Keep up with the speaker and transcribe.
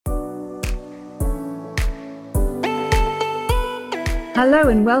Hello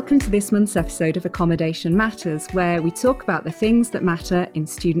and welcome to this month's episode of Accommodation Matters, where we talk about the things that matter in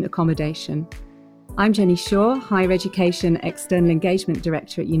student accommodation. I'm Jenny Shaw, Higher Education External Engagement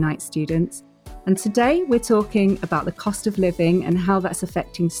Director at Unite Students, and today we're talking about the cost of living and how that's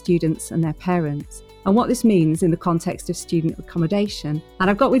affecting students and their parents, and what this means in the context of student accommodation.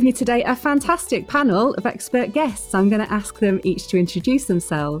 And I've got with me today a fantastic panel of expert guests. I'm going to ask them each to introduce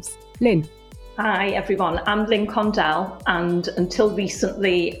themselves. Lynn. Hi everyone, I'm Lynn Condell, and until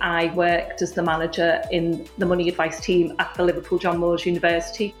recently I worked as the manager in the money advice team at the Liverpool John Moores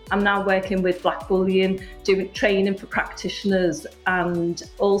University. I'm now working with Black Bullion, doing training for practitioners, and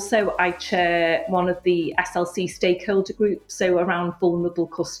also I chair one of the SLC stakeholder groups, so around vulnerable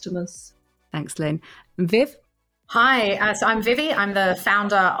customers. Thanks, Lynn. And Viv? Hi, so I'm Vivi. I'm the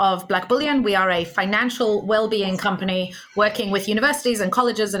founder of Black Bullion. We are a financial wellbeing company working with universities and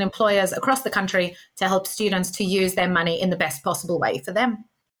colleges and employers across the country to help students to use their money in the best possible way for them.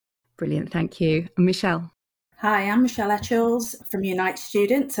 Brilliant, thank you. And Michelle? Hi, I'm Michelle Etchells from Unite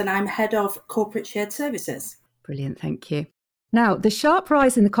Students, and I'm Head of Corporate Shared Services. Brilliant, thank you. Now, the sharp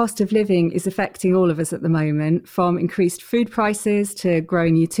rise in the cost of living is affecting all of us at the moment, from increased food prices to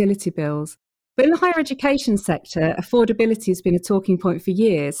growing utility bills. But in the higher education sector, affordability has been a talking point for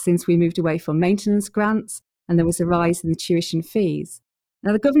years since we moved away from maintenance grants and there was a rise in the tuition fees.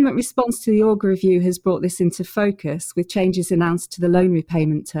 Now, the government response to the Augar Review has brought this into focus, with changes announced to the loan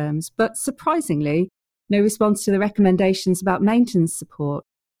repayment terms, but surprisingly, no response to the recommendations about maintenance support.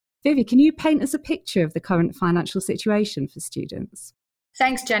 Vivi, can you paint us a picture of the current financial situation for students?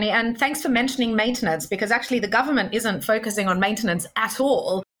 Thanks, Jenny, and thanks for mentioning maintenance, because actually the government isn't focusing on maintenance at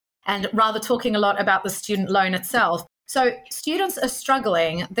all, and rather talking a lot about the student loan itself. So students are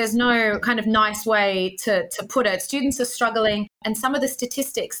struggling. There's no kind of nice way to put it. Students are struggling, and some of the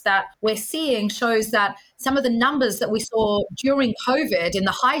statistics that we're seeing shows that some of the numbers that we saw during COVID, in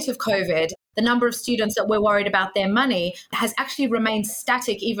the height of COVID, the number of students that were worried about their money has actually remained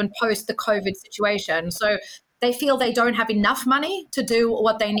static even post the COVID situation. So they feel they don't have enough money to do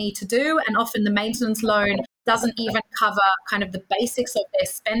what they need to do, and often the maintenance loan doesn't even cover kind of the basics of their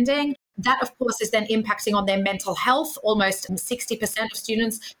spending. That, of course, is then impacting on their mental health. Almost 60% of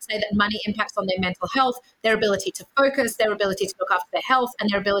students say that money impacts on their mental health, their ability to focus, their ability to look after their health, and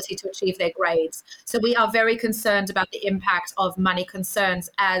their ability to achieve their grades. So we are very concerned about the impact of money concerns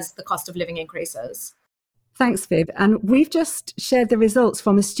as the cost of living increases. Thanks, Viv. And we've just shared the results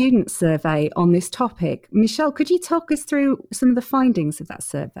from a student survey on this topic. Michelle, could you talk us through some of the findings of that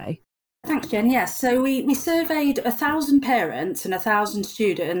survey? Thanks, Jen. Yes, so we surveyed 1,000 parents and 1,000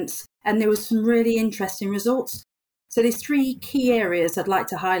 students, and there was some really interesting results. So there's three key areas I'd like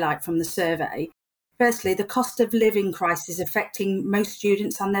to highlight from the survey. Firstly, the cost of living crisis affecting most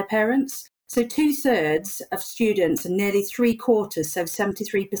students and their parents. So 2/3 of students and nearly 3/4, so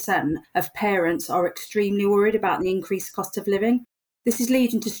 73% of parents are extremely worried about the increased cost of living. This is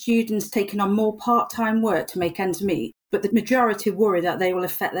leading to students taking on more part-time work to make ends meet, but the majority worry that they will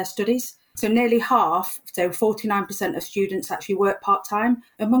affect their studies. So nearly half, so 49% of students actually work part-time.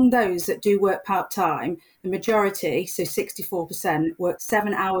 Among those that do work part-time, the majority, so 64%, work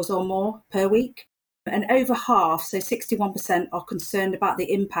 7 hours or more per week. And over half, so 61%, are concerned about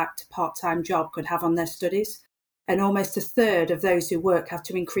the impact a part-time job could have on their studies. And almost 1/3 of those who work have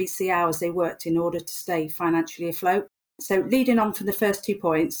to increase the hours they worked in order to stay financially afloat. So leading on from the first 2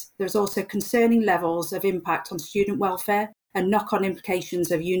 points, there's also concerning levels of impact on student welfare and knock-on implications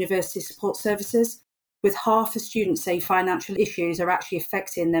of university support services, with half of students say financial issues are actually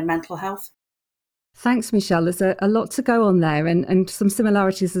affecting their mental health. Thanks, Michelle. There's a lot to go on there, and some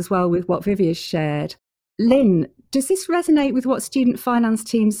similarities as well with what Vivi has shared. Lynn, does this resonate with what student finance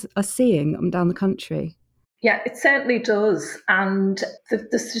teams are seeing down the country? Yeah, it certainly does. And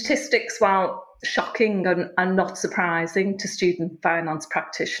the statistics, while shocking and not surprising to student finance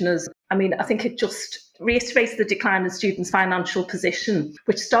practitioners, I mean, I think it just reiterates the decline in students' financial position,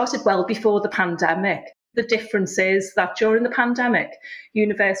 which started well before the pandemic. The difference is that during the pandemic,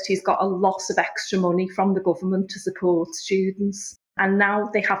 universities got a lot of extra money from the government to support students. And now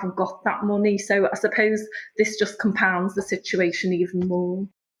they haven't got that money. So I suppose this just compounds the situation even more.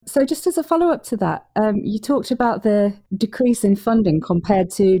 So just as a follow-up to that, you talked about the decrease in funding compared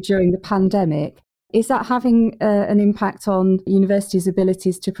to during the pandemic. Is that having an impact on universities'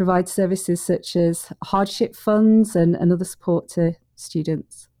 abilities to provide services such as hardship funds and other support to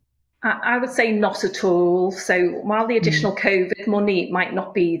students? I would say not at all. So while the additional COVID money might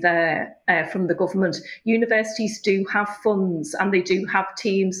not be there from the government, universities do have funds and they do have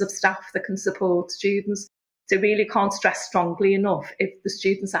teams of staff that can support students. So really can't stress strongly enough, if the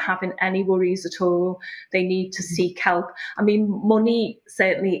students are having any worries at all, they need to seek help. I mean, money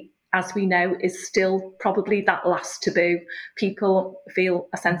certainly, as we know, is still probably that last taboo. People feel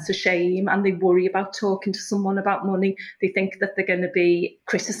a sense of shame and they worry about talking to someone about money. They think that they're going to be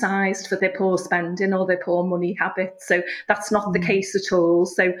criticised for their poor spending or their poor money habits. So that's not the case at all.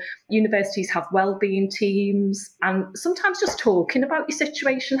 So universities have wellbeing teams, and sometimes just talking about your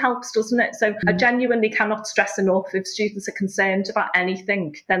situation helps, doesn't it? So I genuinely cannot stress enough, if students are concerned about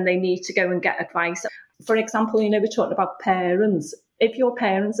anything, then they need to go and get advice. For example, we're talking about parents. If your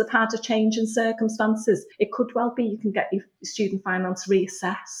parents have had a change in circumstances, it could well be you can get your student finance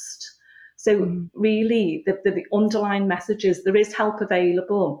reassessed. So really, the underlying message is there is help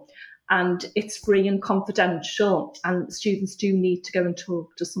available, and it's free and confidential, and students do need to go and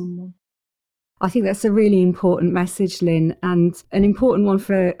talk to someone. I think that's a really important message, Lynn, and an important one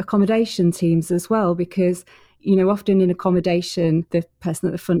for accommodation teams as well, because often in accommodation, the person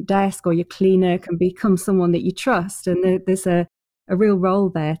at the front desk or your cleaner can become someone that you trust, and there's a real role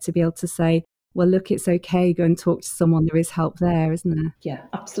there to be able to say, well, look, it's okay, go and talk to someone, there is help there, isn't there? Yeah,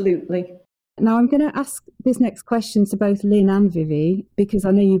 absolutely. Now, I'm going to ask this next question to both Lynn and Vivi, because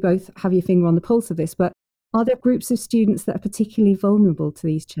I know you both have your finger on the pulse of this, but are there groups of students that are particularly vulnerable to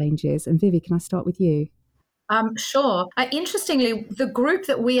these changes? And Vivi, can I start with you? Sure. Interestingly, the group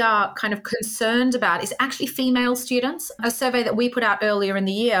that we are kind of concerned about is actually female students. A survey that we put out earlier in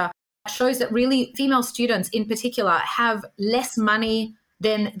the year shows that really female students in particular have less money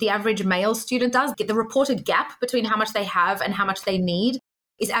than the average male student does. The reported gap between how much they have and how much they need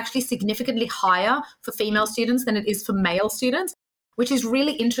is actually significantly higher for female students than it is for male students, which is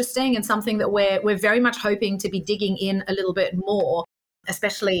really interesting and something that we're very much hoping to be digging in a little bit more,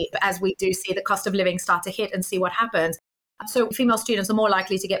 especially as we do see the cost of living start to hit and see what happens. So female students are more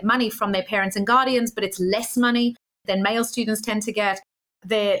likely to get money from their parents and guardians, but it's less money than male students tend to get.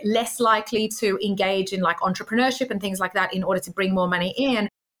 They're less likely to engage in like entrepreneurship and things like that in order to bring more money in.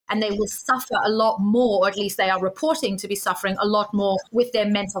 And they will suffer a lot more, or at least they are reporting to be suffering a lot more with their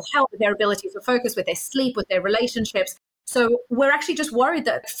mental health, with their ability to focus, with their sleep, with their relationships. So we're actually just worried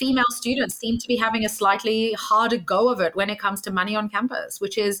that female students seem to be having a slightly harder go of it when it comes to money on campus,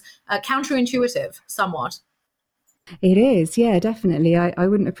 which is counterintuitive somewhat. It is, yeah, definitely. I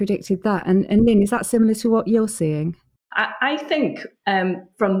wouldn't have predicted that. And Lynn, is that similar to what you're seeing? I think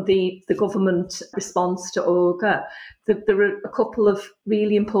from the government response to Auga, that there are a couple of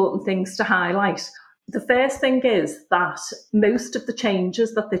really important things to highlight. The first thing is that most of the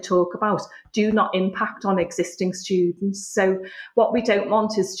changes that they talk about do not impact on existing students. So what we don't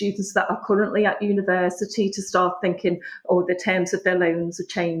want is students that are currently at university to start thinking, oh, the terms of their loans are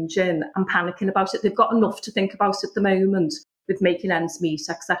changing and panicking about it. They've got enough to think about at the moment with making ends meet,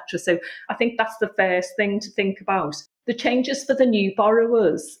 etc. So I think that's the first thing to think about. The changes for the new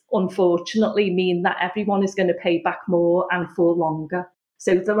borrowers, unfortunately, mean that everyone is going to pay back more and for longer.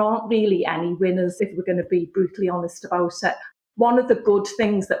 So there aren't really any winners, if we're going to be brutally honest about it. One of the good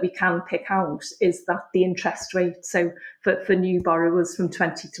things that we can pick out is that the interest rate, so for new borrowers from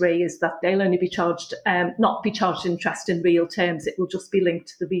 23, is that they'll only be charged, not be charged interest in real terms. It will just be linked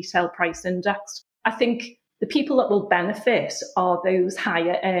to the retail price index. I think the people that will benefit are those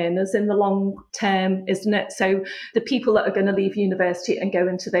higher earners in the long term, isn't it? So the people that are going to leave university and go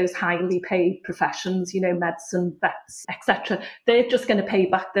into those highly paid professions, medicine, vets, etc., they're just going to pay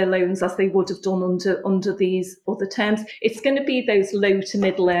back their loans as they would have done under these other terms. It's going to be those low to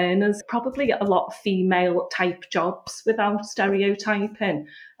middle earners, probably a lot of female type jobs without stereotyping.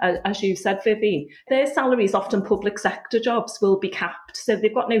 As you said, Vivi, their salaries, often public sector jobs, will be capped. So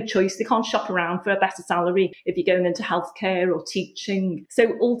they've got no choice. They can't shop around for a better salary if you're going into healthcare or teaching.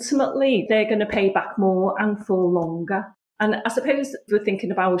 So ultimately, they're going to pay back more and for longer. And I suppose if we're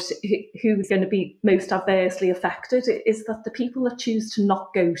thinking about who's going to be most adversely affected, it is that the people that choose to not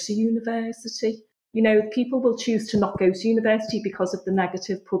go to university. People will choose to not go to university because of the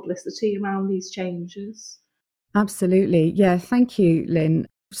negative publicity around these changes. Absolutely. Yeah, thank you, Lynn.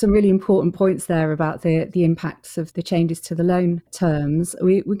 Some really important points there about the impacts of the changes to the loan terms.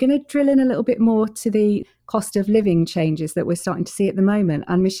 We're going to drill in a little bit more to the cost of living changes that we're starting to see at the moment.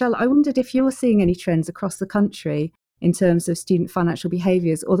 And Michelle, I wondered if you're seeing any trends across the country in terms of student financial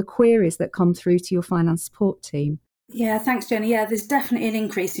behaviours or the queries that come through to your finance support team. Yeah, thanks, Jenny. Yeah, there's definitely an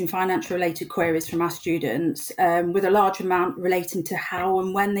increase in financial related queries from our students, with a large amount relating to how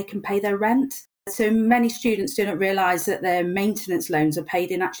and when they can pay their rent. So many students don't realise that their maintenance loans are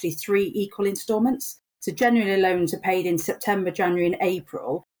paid in actually 3 equal instalments. So generally loans are paid in September, January and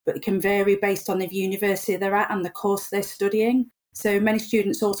April, but it can vary based on the university they're at and the course they're studying. So many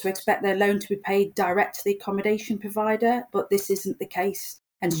students also expect their loan to be paid direct to the accommodation provider, but this isn't the case.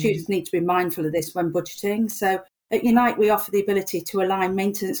 And students need to be mindful of this when budgeting. So at Unite, we offer the ability to align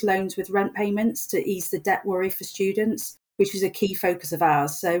maintenance loans with rent payments to ease the debt worry for students, which is a key focus of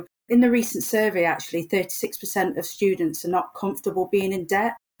ours. So in the recent survey, actually, 36% of students are not comfortable being in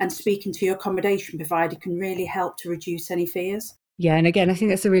debt, and speaking to your accommodation provider can really help to reduce any fears. Yeah, and again, I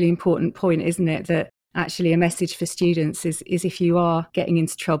think that's a really important point, isn't it? That actually a message for students is if you are getting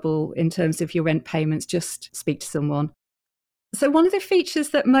into trouble in terms of your rent payments, just speak to someone. So one of the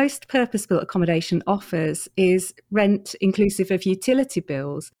features that most purpose-built accommodation offers is rent inclusive of utility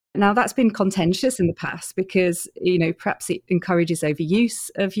bills. Now, that's been contentious in the past because, perhaps it encourages overuse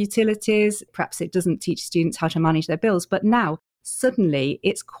of utilities, perhaps it doesn't teach students how to manage their bills, but now suddenly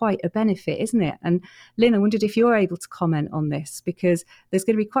it's quite a benefit, isn't it? And Lynn, I wondered if you're able to comment on this, because there's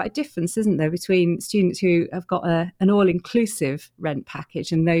going to be quite a difference, isn't there, between students who have got an all-inclusive rent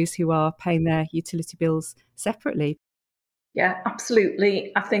package and those who are paying their utility bills separately. Yeah,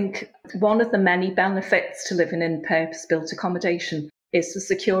 absolutely. I think one of the many benefits to living in purpose-built accommodation is the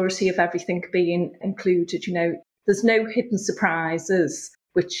security of everything being included. There's no hidden surprises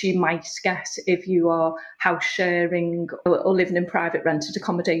which you might get if you are house sharing or living in private rented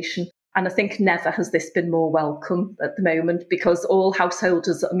accommodation. And I think never has this been more welcome at the moment, because all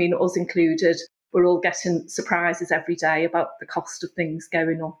householders, us included, we're all getting surprises every day about the cost of things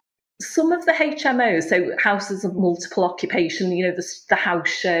going up. Some of the HMOs, so houses of multiple occupation, the house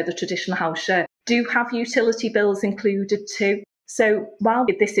share, the traditional house share, do have utility bills included too. So while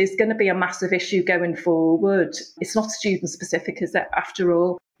this is going to be a massive issue going forward, it's not student specific, is it? After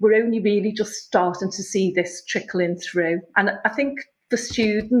all, we're only really just starting to see this trickling through. And I think for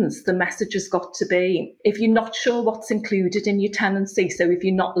students, the message has got to be, if you're not sure what's included in your tenancy, so if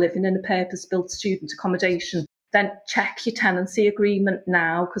you're not living in a purpose-built student accommodation, then check your tenancy agreement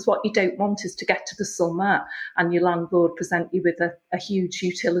now, because what you don't want is to get to the summer and your landlord present you with a huge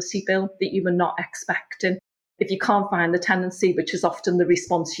utility bill that you were not expecting. If you can't find the tenancy, which is often the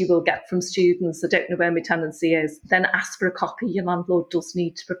response you will get from students, I don't know where my tenancy is, then ask for a copy. Your landlord does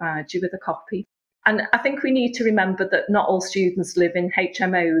need to provide you with a copy. And I think we need to remember that not all students live in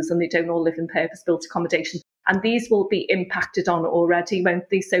HMOs and they don't all live in purpose-built accommodation. And these will be impacted on already, won't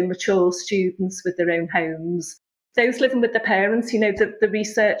they? So mature students with their own homes, those living with their parents, the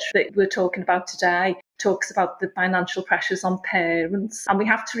research that we're talking about today talks about the financial pressures on parents. And we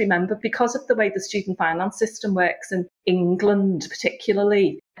have to remember, because of the way the student finance system works in England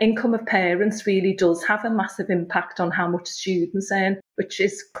particularly, income of parents really does have a massive impact on how much students earn, which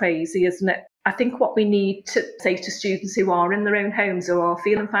is crazy, isn't it? I think what we need to say to students who are in their own homes or are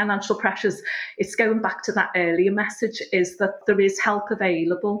feeling financial pressures, it's going back to that earlier message, is that there is help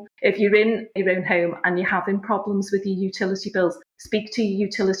available. If you're in your own home and you're having problems with your utility bills, speak to your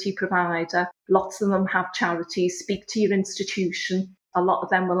utility provider. Lots of them have charities. Speak to your institution. A lot of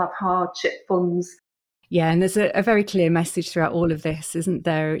them will have hardship funds. Yeah, and there's a very clear message throughout all of this, isn't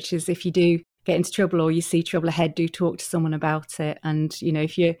there? Which is, if you do get into trouble or you see trouble ahead, do talk to someone about it. And,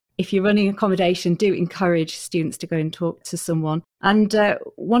 if you're running accommodation, do encourage students to go and talk to someone. And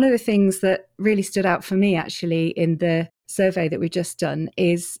one of the things that really stood out for me, actually, in the survey that we've just done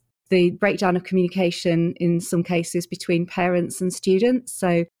is the breakdown of communication in some cases between parents and students.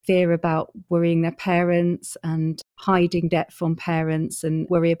 So fear about worrying their parents and hiding debt from parents and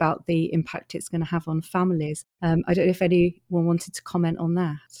worry about the impact it's going to have on families. I don't know if anyone wanted to comment on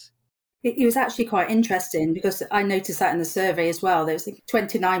that. It was actually quite interesting, because I noticed that in the survey as well. There was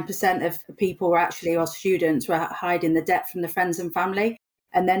 29% of people or students were hiding the debt from their friends and family.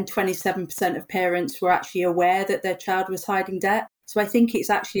 And then 27% of parents were actually aware that their child was hiding debt. So I think it's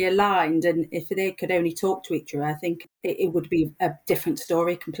actually aligned. And if they could only talk to each other, I think it would be a different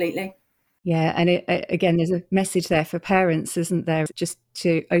story completely. Yeah, and again, there's a message there for parents, isn't there? Just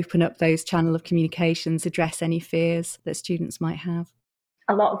to open up those channel of communications, address any fears that students might have.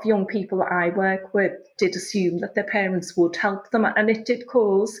 A lot of young people that I work with did assume that their parents would help them, and it did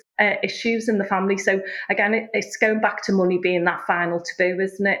cause issues in the family. So again, it's going back to money being that final taboo,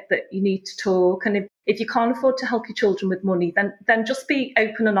 isn't it? That you need to talk, and if you can't afford to help your children with money, then just be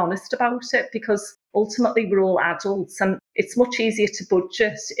open and honest about it, because ultimately we're all adults, and it's much easier to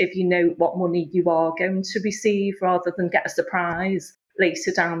budget if you know what money you are going to receive rather than get a surprise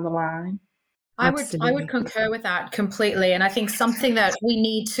later down the line. I would concur with that completely. And I think something that we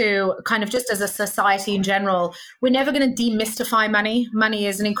need to kind of, just as a society in general, we're never going to demystify money. Money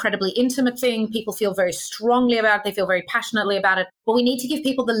is an incredibly intimate thing. People feel very strongly about it. They feel very passionately about it. But we need to give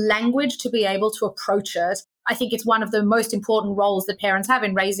people the language to be able to approach it. I think it's one of the most important roles that parents have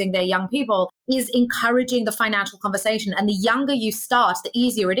in raising their young people, is encouraging the financial conversation. And the younger you start, the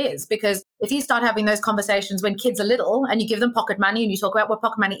easier it is. Because if you start having those conversations when kids are little and you give them pocket money and you talk about what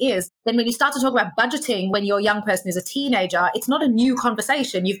pocket money is, then when you start to talk about budgeting when your young person is a teenager, it's not a new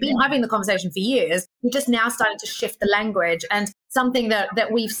conversation. You've been having the conversation for years. You're just now starting to shift the language. And something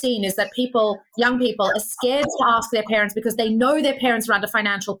that we've seen is that young people are scared to ask their parents because they know their parents are under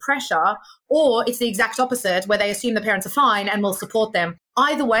financial pressure, or it's the exact opposite where they assume the parents are fine and will support them.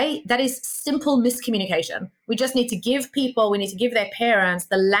 Either way, that is simple miscommunication. We just need to give their parents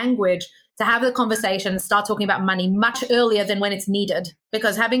the language to have the conversation and start talking about money much earlier than when it's needed,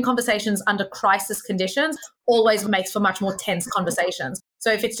 because having conversations under crisis conditions always makes for much more tense conversations.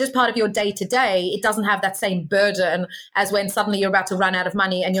 So if it's just part of your day to day, it doesn't have that same burden as when suddenly you're about to run out of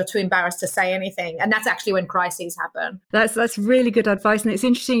money and you're too embarrassed to say anything. And that's actually when crises happen. That's really good advice. And it's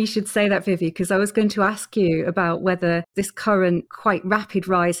interesting you should say that, Vivi, because I was going to ask you about whether this current quite rapid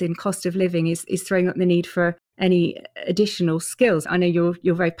rise in cost of living is throwing up the need for any additional skills. I know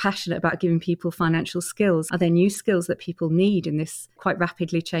you're very passionate about giving people financial skills. Are there new skills that people need in this quite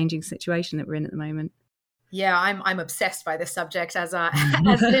rapidly changing situation that we're in at the moment? Yeah, I'm obsessed by this subject, as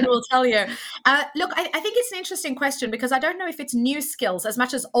Lynn will tell you. Look, I think it's an interesting question because I don't know if it's new skills as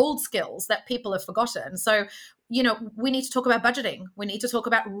much as old skills that people have forgotten. So, we need to talk about budgeting. We need to talk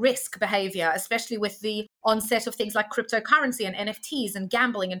about risk behavior, especially with the onset of things like cryptocurrency and NFTs and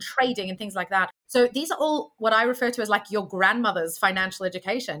gambling and trading and things like that. So these are all what I refer to as like your grandmother's financial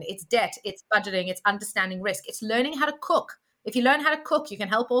education. It's debt, it's budgeting, it's understanding risk, it's learning how to cook. If you learn how to cook, you can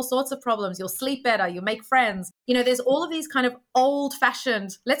help all sorts of problems. You'll sleep better. You'll make friends. There's all of these kind of old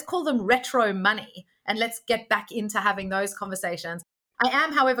fashioned, let's call them retro money. And let's get back into having those conversations. I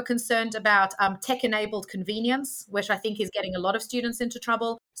am, however, concerned about tech-enabled convenience, which I think is getting a lot of students into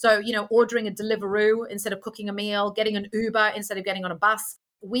trouble. So, ordering a Deliveroo instead of cooking a meal, getting an Uber instead of getting on a bus.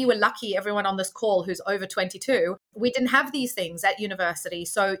 We were lucky, everyone on this call who's over 22, we didn't have these things at university.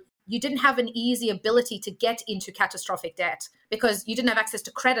 So you didn't have an easy ability to get into catastrophic debt because you didn't have access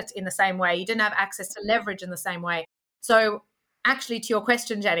to credit in the same way. You didn't have access to leverage in the same way. So actually, to your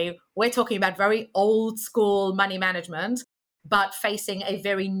question, Jenny, we're talking about very old school money management, but facing a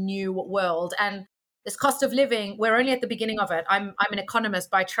very new world. And this cost of living, we're only at the beginning of it. I'm an economist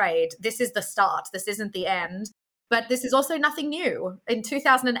by trade. This is the start. This isn't the end. But this is also nothing new. In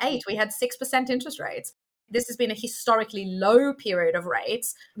 2008, we had 6% interest rates. This has been a historically low period of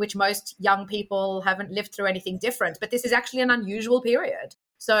rates, which most young people haven't lived through anything different. But this is actually an unusual period.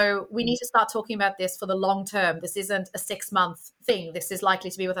 So we need to start talking about this for the long term. This isn't a 6-month thing. This is likely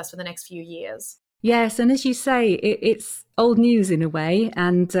to be with us for the next few years. Yes, and as you say, it's old news in a way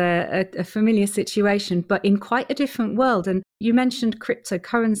and a familiar situation, but in quite a different world. And you mentioned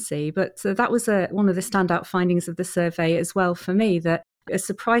cryptocurrency, but that was one of the standout findings of the survey as well for me, that a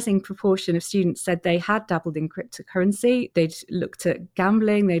surprising proportion of students said they had dabbled in cryptocurrency. They'd looked at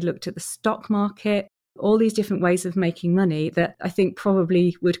gambling, they'd looked at the stock market, all these different ways of making money that I think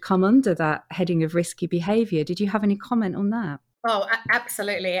probably would come under that heading of risky behavior. Did you have any comment on that? Oh,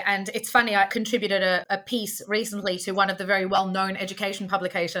 absolutely. And it's funny, I contributed a piece recently to one of the very well-known education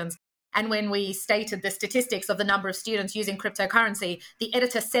publications. And when we stated the statistics of the number of students using cryptocurrency, the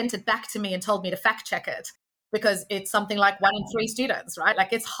editor sent it back to me and told me to fact check it because it's something like 1 in 3 students, right?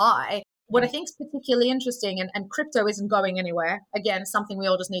 Like it's high. What I think is particularly interesting, and crypto isn't going anywhere. Again, something we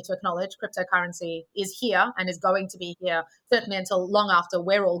all just need to acknowledge. Cryptocurrency is here and is going to be here, certainly until long after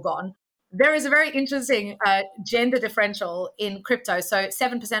we're all gone. There is a very interesting gender differential in crypto. So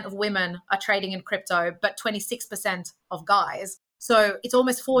 7% of women are trading in crypto, but 26% of guys. So it's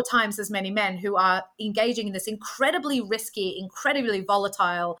almost 4 times as many men who are engaging in this incredibly risky, incredibly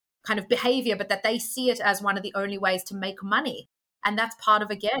volatile kind of behavior, but that they see it as one of the only ways to make money. And that's part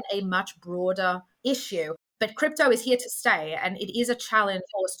of, again, a much broader issue. But crypto is here to stay, and it is a challenge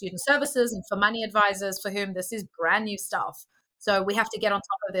for student services and for money advisors for whom this is brand new stuff. So we have to get on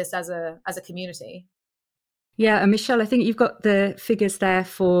top of this as a community. Yeah, and Michelle, I think you've got the figures there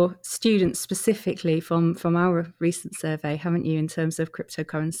for students specifically from our recent survey, haven't you, in terms of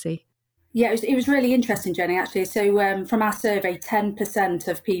cryptocurrency? Yeah, it was really interesting, Jenny, actually. So from our survey, 10%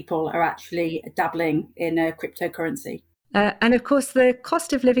 of people are actually dabbling in cryptocurrency. And of course, the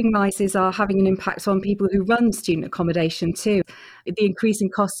cost of living rises are having an impact on people who run student accommodation too. The increasing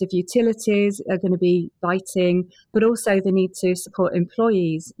costs of utilities are going to be biting, but also the need to support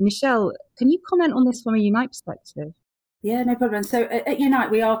employees. Michelle, can you comment on this from a Unite perspective? Yeah, no problem. So at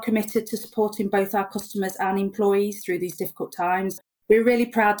Unite, we are committed to supporting both our customers and employees through these difficult times. We're really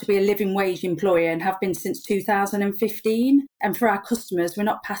proud to be a living wage employer and have been since 2015. And for our customers, we're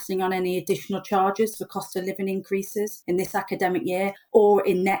not passing on any additional charges for cost of living increases in this academic year or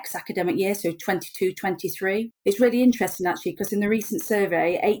in next academic year, so 22-23. It's really interesting, actually, because in the recent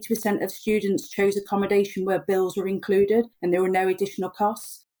survey, 80% of students chose accommodation where bills were included and there were no additional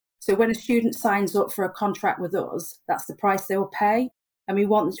costs. So when a student signs up for a contract with us, that's the price they will pay. And we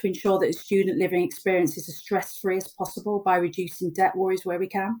want to ensure that a student living experience is as stress-free as possible by reducing debt worries where we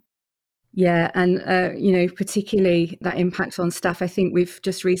can. Yeah, and, particularly that impact on staff. I think we've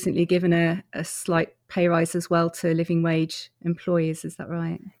just recently given a slight pay rise as well to living wage employees. Is that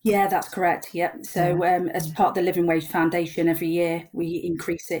right? Yeah, that's correct. Yeah. So as part of the Living Wage Foundation, every year we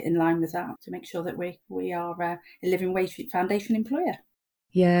increase it in line with that to make sure that we are a Living Wage Foundation employer.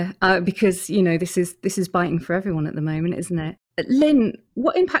 Yeah, because, this is biting for everyone at the moment, isn't it? Lynn,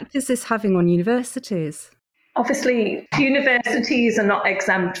 what impact is this having on universities? Obviously, universities are not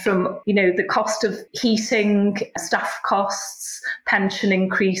exempt from, the cost of heating, staff costs, pension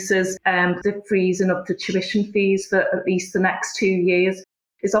increases, the freezing of the tuition fees for at least the next 2 years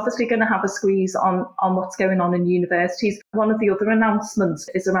is obviously going to have a squeeze on what's going on in universities. One of the other announcements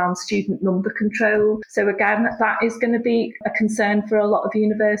is around student number control. So again, that is going to be a concern for a lot of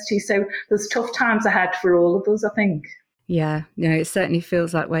universities. So there's tough times ahead for all of us, I think. Yeah, it certainly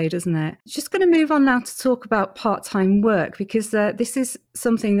feels that way, doesn't it? Just going to move on now to talk about part-time work, because this is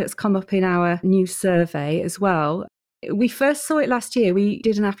something that's come up in our new survey as well. We first saw it last year. We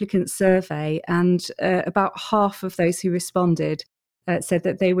did an applicant survey, and about half of those who responded said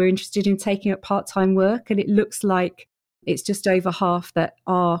that they were interested in taking up part-time work. And it looks like it's just over half that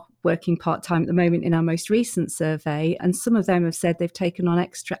are working part-time at the moment in our most recent survey. And some of them have said they've taken on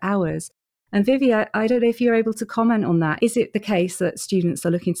extra hours. And Vivi, I don't know if you're able to comment on that. Is it the case that students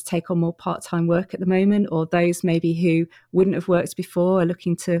are looking to take on more part-time work at the moment, or those maybe who wouldn't have worked before are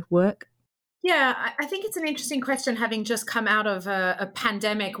looking to work? Yeah, I think it's an interesting question, having just come out of a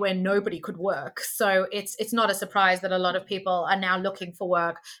pandemic where nobody could work. So it's not a surprise that a lot of people are now looking for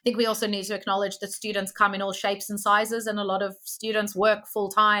work. I think we also need to acknowledge that students come in all shapes and sizes, and a lot of students work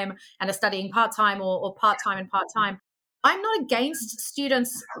full-time and are studying part-time or part-time and part-time. I'm not against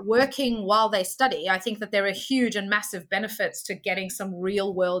students working while they study. I think that there are huge and massive benefits to getting some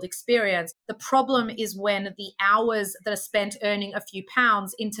real world experience. The problem is when the hours that are spent earning a few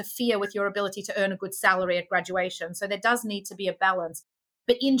pounds interfere with your ability to earn a good salary at graduation. So there does need to be a balance.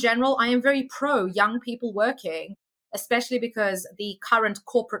 But in general, I am very pro young people working, especially because the current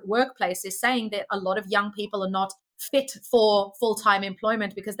corporate workplace is saying that a lot of young people are not fit for full-time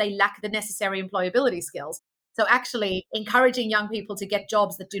employment because they lack the necessary employability skills. So actually encouraging young people to get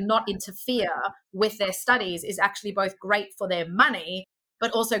jobs that do not interfere with their studies is actually both great for their money,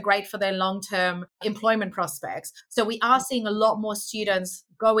 but also great for their long-term employment prospects. So we are seeing a lot more students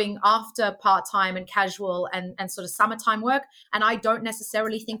going after part-time and casual and sort of summertime work. And I don't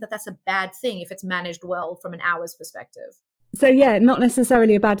necessarily think that that's a bad thing if it's managed well from an hours perspective. So yeah, not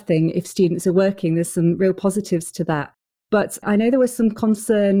necessarily a bad thing if students are working. There's some real positives to that. But I know there was some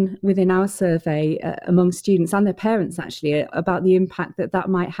concern within our survey among students and their parents, actually, about the impact that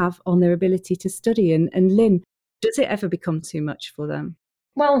might have on their ability to study. And Lynn, does it ever become too much for them?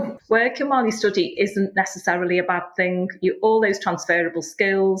 Well, working while you study isn't necessarily a bad thing. All those transferable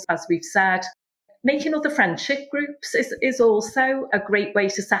skills, as we've said. Making other friendship groups is also a great way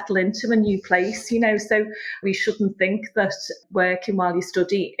to settle into a new place, so we shouldn't think that working while you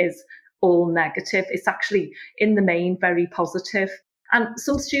study is all negative. It's actually, in the main, very positive. And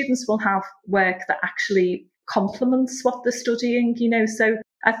some students will have work that actually complements what they're studying, so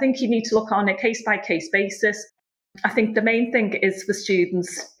I think you need to look on a case-by-case basis. I think the main thing is for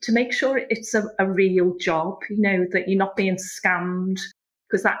students to make sure it's a real job, that you're not being scammed,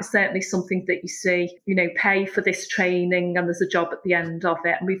 because that is certainly something that you see, pay for this training and there's a job at the end of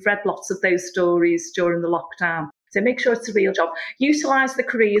it. And we've read lots of those stories during the lockdown. So make sure it's a real job. Utilise the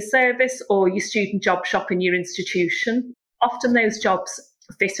career service or your student job shop in your institution. Often those jobs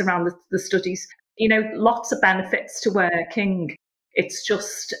fit around the studies. Lots of benefits to working. It's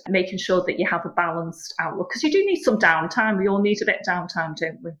just making sure that you have a balanced outlook, because you do need some downtime. We all need a bit of downtime,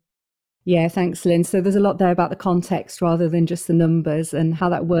 don't we? Yeah, thanks, Lynn. So there's a lot there about the context rather than just the numbers, and how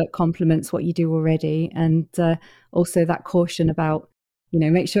that work complements what you do already. And also that caution about,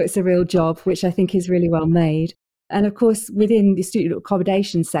 make sure it's a real job, which I think is really well made. And of course, within the student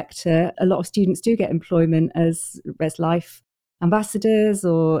accommodation sector, a lot of students do get employment as Res Life ambassadors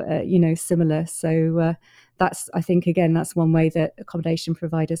or, similar. So I think, again, that's one way that accommodation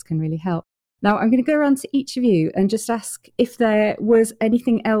providers can really help. Now, I'm going to go around to each of you and just ask if there was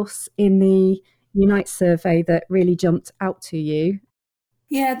anything else in the Unite survey that really jumped out to you.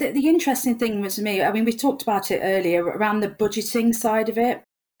 Yeah, the interesting thing was me, I mean, we talked about it earlier around the budgeting side of it.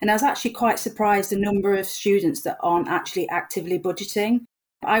 And I was actually quite surprised the number of students that aren't actually actively budgeting.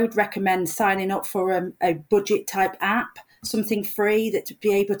 I would recommend signing up for a budget type app, something free that to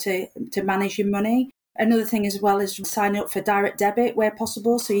be able to manage your money. Another thing as well is signing up for direct debit where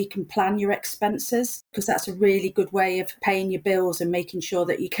possible so you can plan your expenses, because that's a really good way of paying your bills and making sure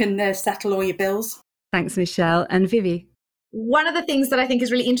that you can settle all your bills. Thanks, Michelle. And Vivi? One of the things that I think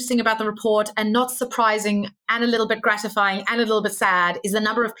is really interesting about the report, and not surprising and a little bit gratifying and a little bit sad, is the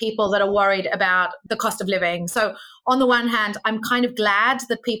number of people that are worried about the cost of living. So on the one hand, I'm kind of glad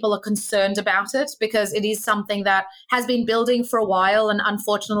that people are concerned about it, because it is something that has been building for a while. And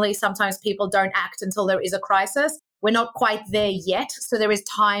unfortunately, sometimes people don't act until there is a crisis. We're not quite there yet. So there is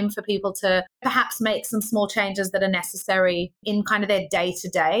time for people to perhaps make some small changes that are necessary in kind of their day to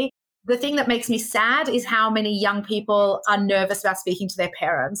day. The thing that makes me sad is how many young people are nervous about speaking to their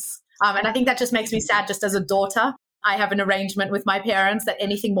parents. And I think that just makes me sad just as a daughter. I have an arrangement with my parents that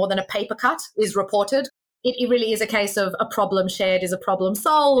anything more than a paper cut is reported. It really is a case of a problem shared is a problem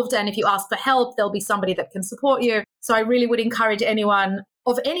solved. And if you ask for help, there'll be somebody that can support you. So I really would encourage anyone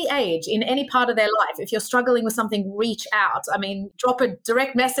of any age, in any part of their life, if you're struggling with something, reach out. I mean, drop a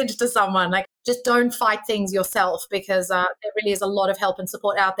direct message to someone. Like, just don't fight things yourself, because there really is a lot of help and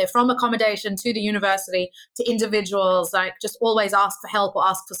support out there, from accommodation to the university to individuals. Like, just always ask for help or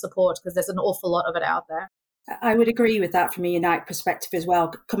ask for support, because there's an awful lot of it out there. I would agree with that from a Unite perspective as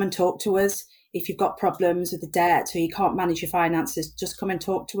well. Come and talk to us. If you've got problems with the debt or you can't manage your finances, just come and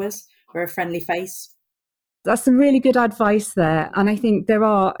talk to us. We're a friendly face. That's some really good advice there. And I think there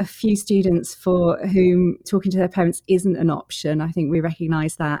are a few students for whom talking to their parents isn't an option. I think we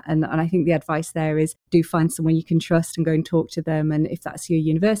recognise that. And I think the advice there is do find someone you can trust and go and talk to them. And if that's your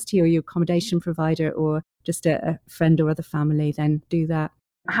university or your accommodation provider or just a friend or other family, then do that.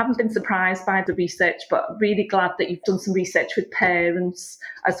 I haven't been surprised by the research, but really glad that you've done some research with parents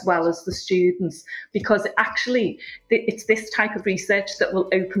as well as the students, because actually it's this type of research that will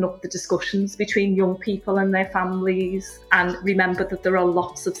open up the discussions between young people and their families. And remember that there are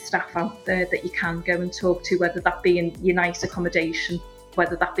lots of staff out there that you can go and talk to, whether that be in Unite accommodation,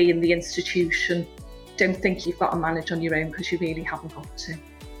 whether that be in the institution. Don't think you've got to manage on your own, because you really haven't got to.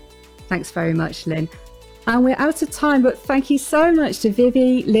 Thanks very much, Lynn. And we're out of time, but thank you so much to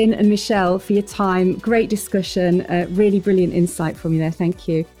Vivi, Lynn and Michelle for your time. Great discussion, really brilliant insight from you there. Thank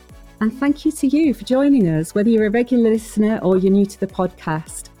you. And thank you to you for joining us. Whether you're a regular listener or you're new to the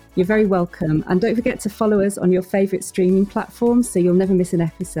podcast, you're very welcome. And don't forget to follow us on your favourite streaming platforms so you'll never miss an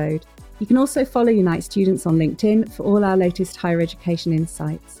episode. You can also follow Unite Students on LinkedIn for all our latest higher education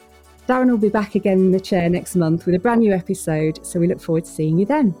insights. Darren will be back again in the chair next month with a brand new episode, so we look forward to seeing you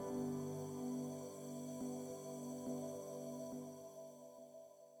then.